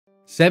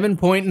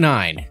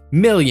7.9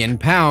 million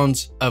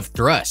pounds of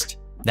thrust.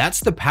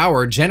 That's the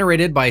power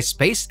generated by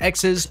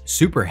SpaceX's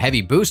Super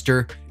Heavy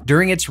booster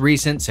during its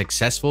recent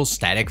successful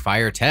static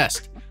fire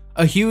test,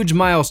 a huge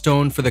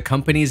milestone for the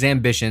company's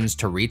ambitions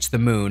to reach the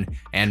moon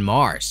and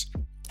Mars.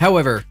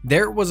 However,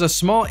 there was a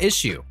small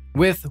issue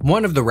with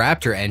one of the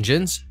Raptor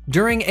engines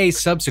during a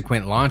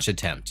subsequent launch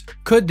attempt.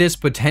 Could this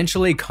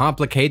potentially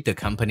complicate the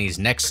company's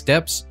next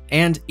steps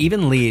and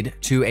even lead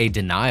to a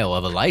denial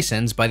of a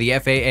license by the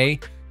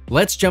FAA?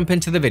 Let's jump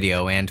into the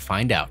video and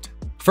find out.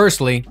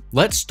 Firstly,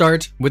 let's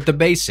start with the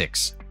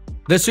basics.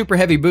 The Super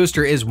Heavy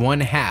booster is one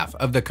half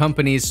of the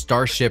company's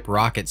Starship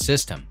rocket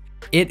system.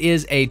 It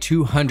is a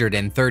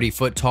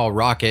 230-foot tall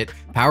rocket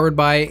powered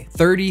by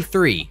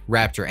 33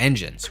 Raptor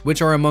engines,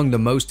 which are among the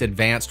most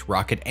advanced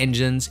rocket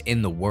engines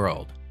in the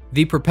world.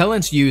 The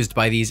propellants used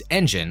by these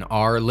engines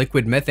are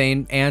liquid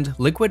methane and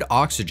liquid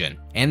oxygen,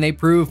 and they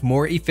prove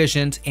more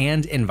efficient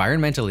and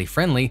environmentally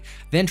friendly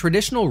than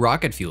traditional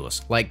rocket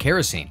fuels like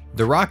kerosene.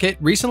 The rocket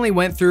recently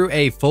went through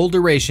a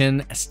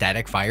full-duration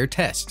static fire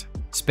test.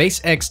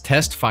 SpaceX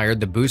test-fired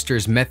the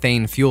booster's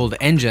methane-fueled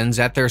engines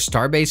at their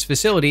Starbase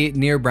facility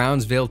near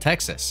Brownsville,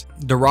 Texas.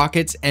 The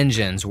rocket's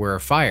engines were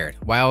fired,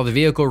 while the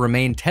vehicle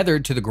remained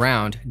tethered to the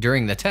ground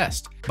during the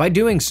test. By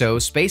doing so,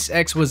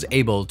 SpaceX was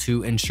able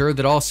to ensure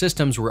that all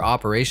systems were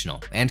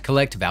operational and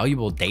collect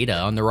valuable data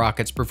on the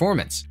rocket's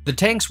performance. The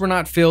tanks were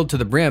not filled to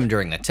the brim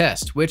during the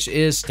test, which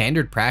is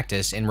standard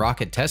practice in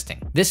rocket testing.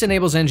 This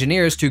enables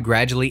engineers to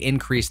gradually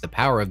increase the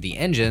power of the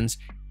engines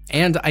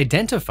and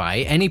identify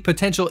any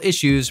potential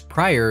issues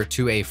prior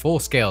to a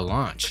full-scale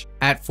launch.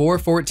 At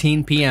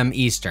 4:14 p.m.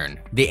 Eastern,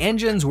 the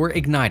engines were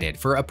ignited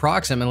for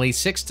approximately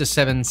 6 to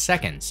 7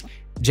 seconds,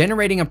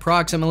 generating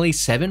approximately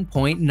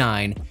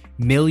 7.9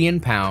 million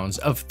pounds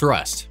of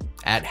thrust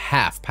at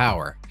half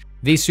power.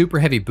 The Super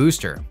Heavy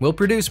booster will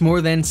produce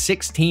more than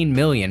 16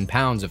 million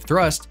pounds of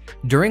thrust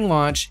during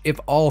launch if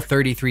all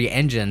 33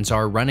 engines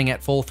are running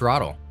at full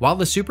throttle. While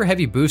the Super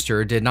Heavy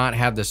booster did not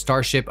have the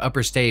Starship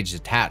upper stage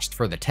attached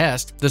for the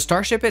test, the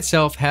Starship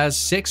itself has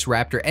 6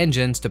 Raptor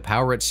engines to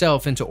power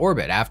itself into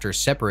orbit after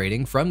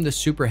separating from the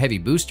Super Heavy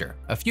booster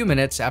a few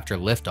minutes after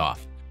liftoff.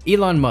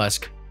 Elon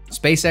Musk,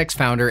 SpaceX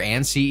founder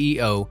and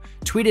CEO,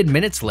 tweeted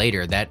minutes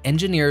later that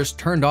engineers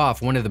turned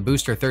off one of the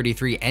Booster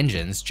 33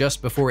 engines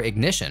just before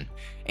ignition,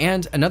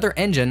 and another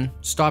engine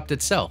stopped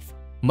itself.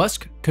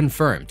 Musk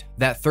confirmed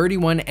that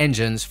 31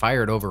 engines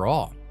fired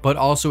overall, but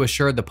also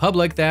assured the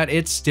public that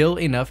it's still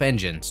enough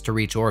engines to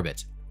reach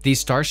orbit. The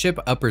Starship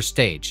upper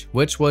stage,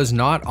 which was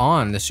not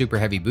on the Super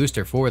Heavy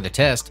booster for the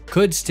test,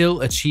 could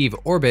still achieve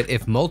orbit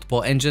if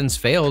multiple engines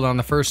failed on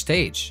the first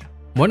stage.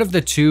 One of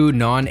the 2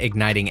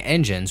 non-igniting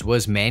engines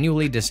was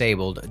manually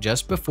disabled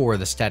just before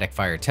the static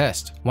fire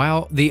test,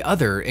 while the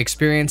other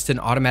experienced an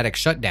automatic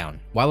shutdown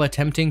while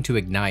attempting to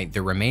ignite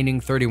the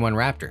remaining 31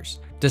 Raptors.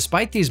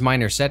 Despite these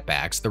minor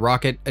setbacks, the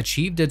rocket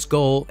achieved its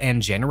goal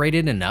and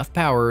generated enough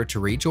power to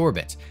reach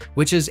orbit,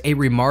 which is a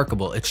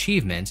remarkable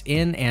achievement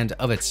in and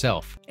of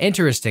itself.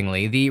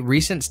 Interestingly, the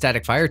recent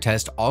static fire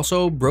test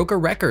also broke a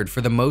record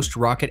for the most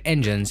rocket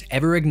engines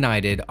ever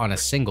ignited on a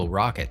single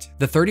rocket.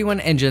 The 31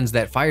 engines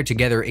that fired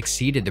together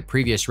exceeded the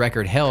previous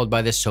record held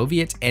by the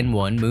Soviet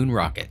N-1 moon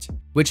rocket,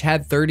 which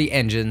had 30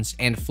 engines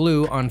and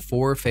flew on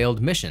 4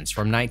 failed missions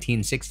from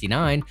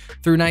 1969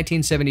 through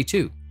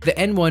 1972. The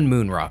N-1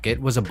 moon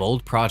rocket was a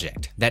bold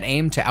project that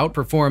aimed to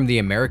outperform the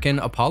American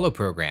Apollo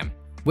program,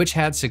 which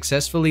had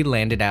successfully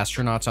landed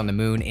astronauts on the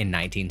moon in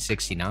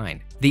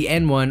 1969. The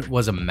N-1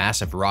 was a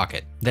massive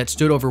rocket that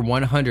stood over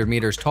 100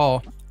 meters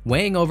tall,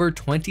 weighing over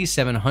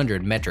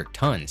 2,700 metric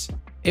tons.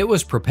 It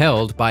was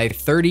propelled by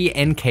 30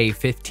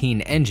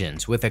 NK-15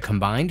 engines with a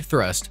combined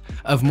thrust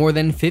of more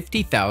than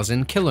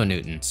 50,000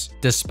 kilonewtons.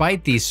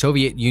 Despite the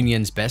Soviet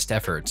Union's best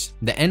efforts,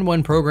 the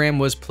N-1 program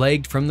was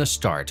plagued from the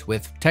start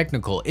with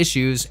technical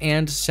issues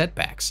and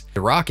setbacks.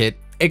 The rocket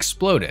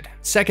exploded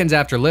seconds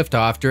after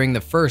liftoff during the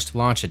first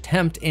launch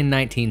attempt in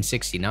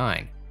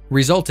 1969,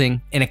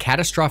 resulting in a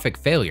catastrophic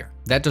failure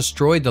that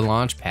destroyed the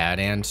launch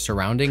pad and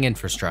surrounding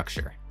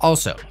infrastructure.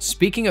 Also,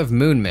 speaking of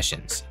moon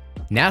missions,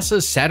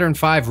 NASA's Saturn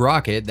V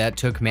rocket that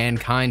took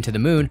mankind to the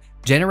moon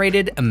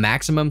generated a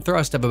maximum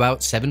thrust of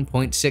about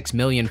 7.6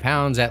 million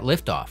pounds at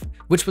liftoff,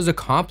 which was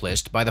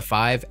accomplished by the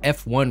 5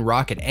 F-1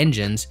 rocket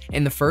engines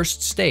in the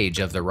first stage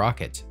of the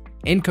rocket.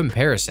 In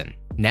comparison,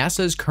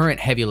 NASA's current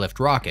heavy lift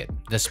rocket,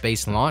 the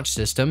Space Launch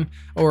System,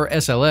 or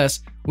SLS,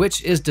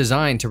 which is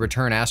designed to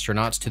return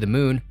astronauts to the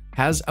moon,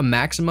 has a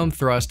maximum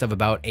thrust of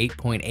about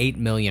 8.8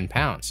 million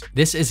pounds.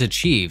 This is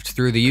achieved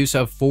through the use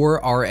of 4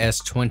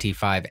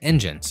 RS-25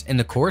 engines in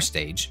the core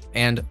stage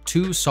and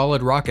 2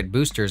 solid rocket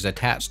boosters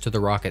attached to the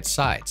rocket's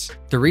sides.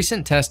 The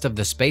recent test of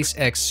the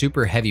SpaceX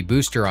Super Heavy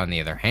booster, on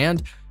the other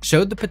hand,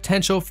 showed the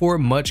potential for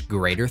much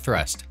greater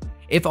thrust.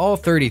 If all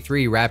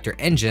 33 Raptor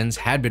engines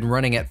had been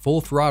running at full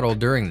throttle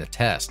during the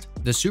test,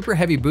 the Super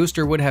Heavy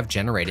booster would have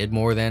generated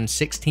more than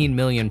 16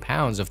 million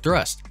pounds of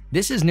thrust.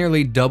 This is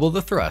nearly double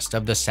the thrust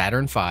of the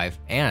Saturn V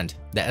and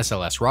the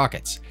SLS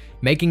rockets,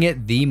 making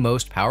it the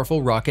most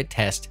powerful rocket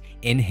test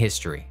in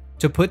history.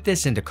 To put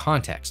this into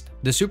context,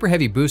 The Super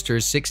Heavy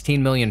booster's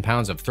 16 million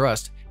pounds of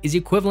thrust is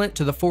equivalent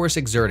to the force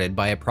exerted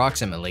by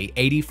approximately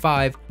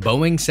 85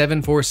 Boeing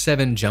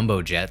 747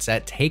 jumbo jets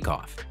at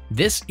takeoff.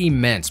 This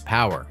immense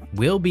power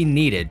will be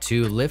needed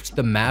to lift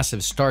the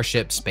massive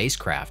Starship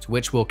spacecraft,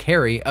 which will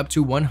carry up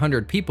to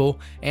 100 people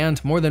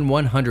and more than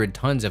 100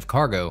 tons of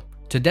cargo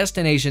to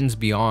destinations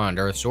beyond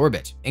Earth's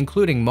orbit,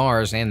 including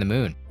Mars and the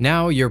Moon.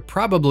 Now, you're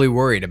probably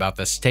worried about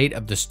the state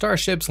of the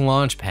Starship's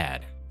launch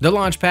pad. The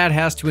launch pad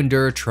has to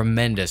endure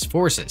tremendous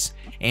forces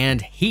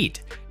and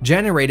heat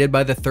generated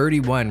by the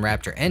 31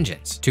 Raptor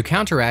engines. To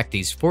counteract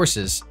these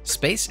forces,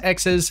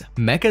 SpaceX's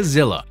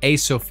Mechazilla, a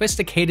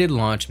sophisticated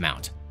launch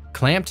mount,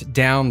 clamped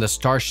down the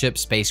Starship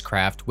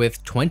spacecraft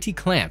with 20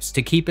 clamps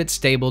to keep it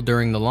stable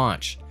during the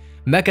launch.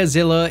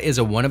 Mechazilla is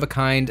a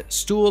one-of-a-kind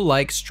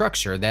stool-like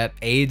structure that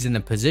aids in the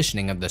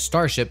positioning of the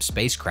Starship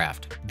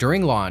spacecraft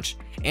during launch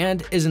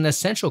and is an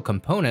essential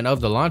component of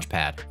the launch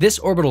pad. This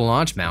orbital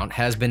launch mount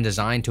has been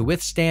designed to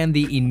withstand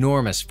the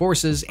enormous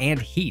forces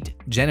and heat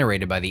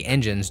generated by the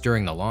engines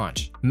during the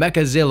launch.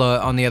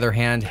 Mechazilla, on the other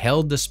hand,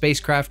 held the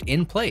spacecraft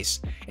in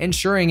place,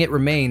 ensuring it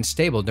remained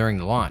stable during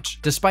the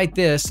launch. Despite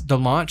this, the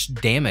launch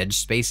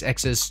damaged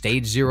SpaceX's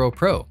Stage 0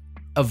 Pro,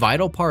 a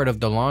vital part of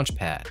the launch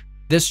pad.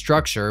 This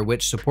structure,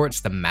 which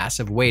supports the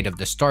massive weight of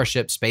the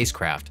Starship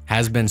spacecraft,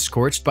 has been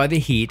scorched by the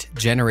heat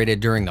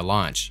generated during the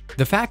launch.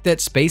 The fact that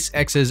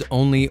SpaceX's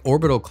only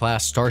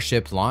orbital-class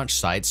Starship launch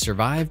site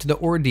survived the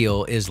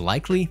ordeal is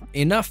likely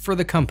enough for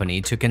the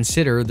company to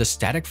consider the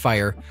static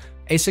fire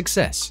a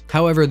success.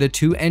 However, the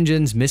two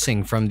engines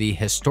missing from the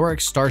historic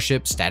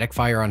Starship static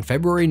fire on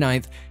February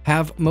 9th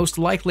have most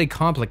likely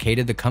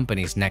complicated the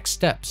company's next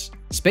steps.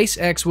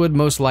 SpaceX would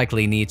most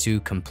likely need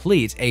to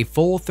complete a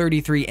full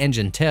 33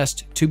 engine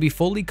test to be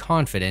fully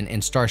confident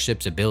in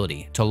Starship's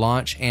ability to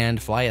launch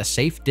and fly a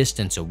safe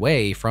distance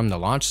away from the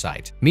launch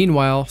site.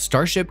 Meanwhile,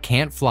 Starship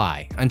can't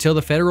fly until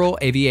the Federal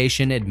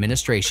Aviation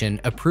Administration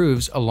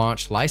approves a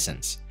launch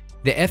license.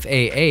 The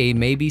FAA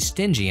may be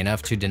stingy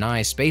enough to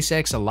deny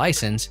SpaceX a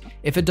license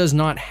if it does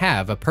not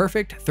have a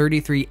perfect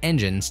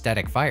 33-engine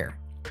static fire.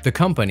 The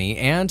company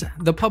and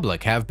the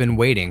public have been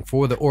waiting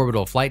for the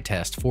orbital flight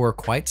test for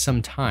quite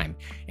some time,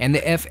 and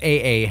the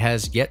FAA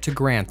has yet to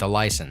grant the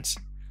license.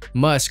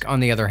 Musk, on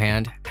the other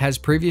hand, has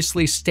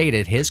previously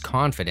stated his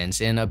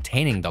confidence in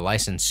obtaining the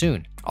license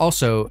soon.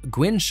 Also,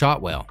 Gwynne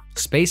Shotwell,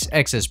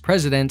 SpaceX's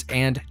president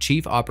and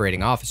chief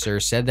operating officer,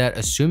 said that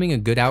assuming a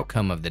good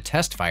outcome of the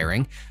test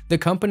firing, the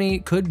company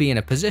could be in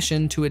a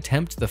position to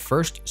attempt the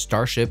first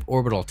Starship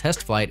orbital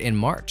test flight in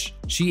March.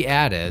 She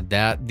added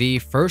that the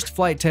first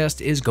flight test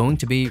is going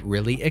to be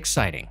really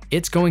exciting.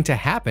 It's going to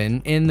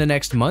happen in the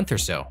next month or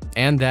so,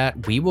 and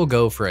that we will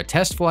go for a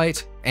test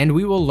flight, and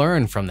we will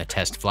learn from the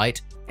test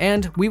flight,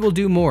 and we will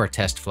do more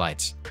test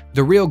flights.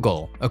 The real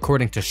goal,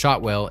 according to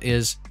Shotwell,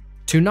 is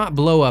to not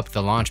blow up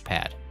the launch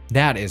pad.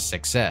 That is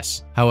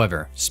success.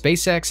 However,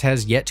 SpaceX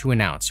has yet to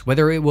announce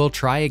whether it will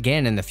try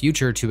again in the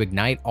future to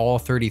ignite all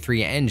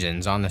 33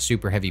 engines on the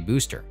Super Heavy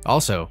booster.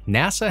 Also,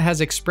 NASA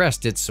has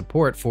expressed its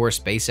support for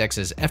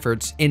SpaceX's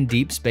efforts in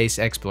deep space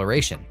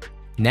exploration.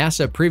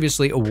 NASA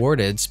previously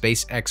awarded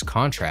SpaceX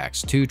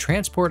contracts to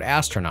transport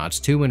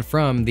astronauts to and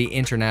from the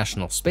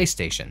International Space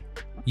Station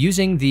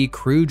using the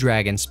Crew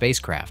Dragon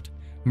spacecraft,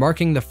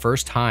 marking the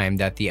first time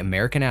that the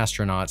American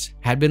astronauts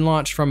had been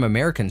launched from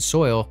American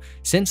soil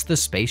since the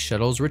Space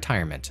Shuttle's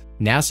retirement.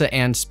 NASA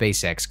and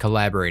SpaceX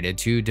collaborated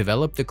to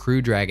develop the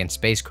Crew Dragon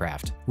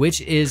spacecraft, which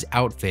is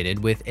outfitted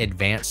with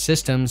advanced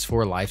systems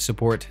for life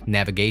support,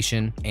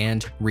 navigation,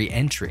 and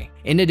re-entry.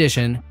 In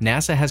addition,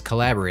 NASA has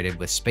collaborated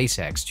with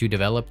SpaceX to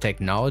develop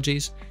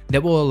technologies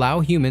that will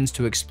allow humans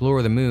to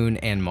explore the Moon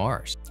and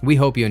Mars. We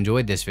hope you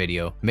enjoyed this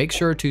video. Make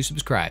sure to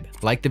subscribe,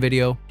 like the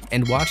video,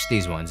 and watch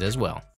these ones as well.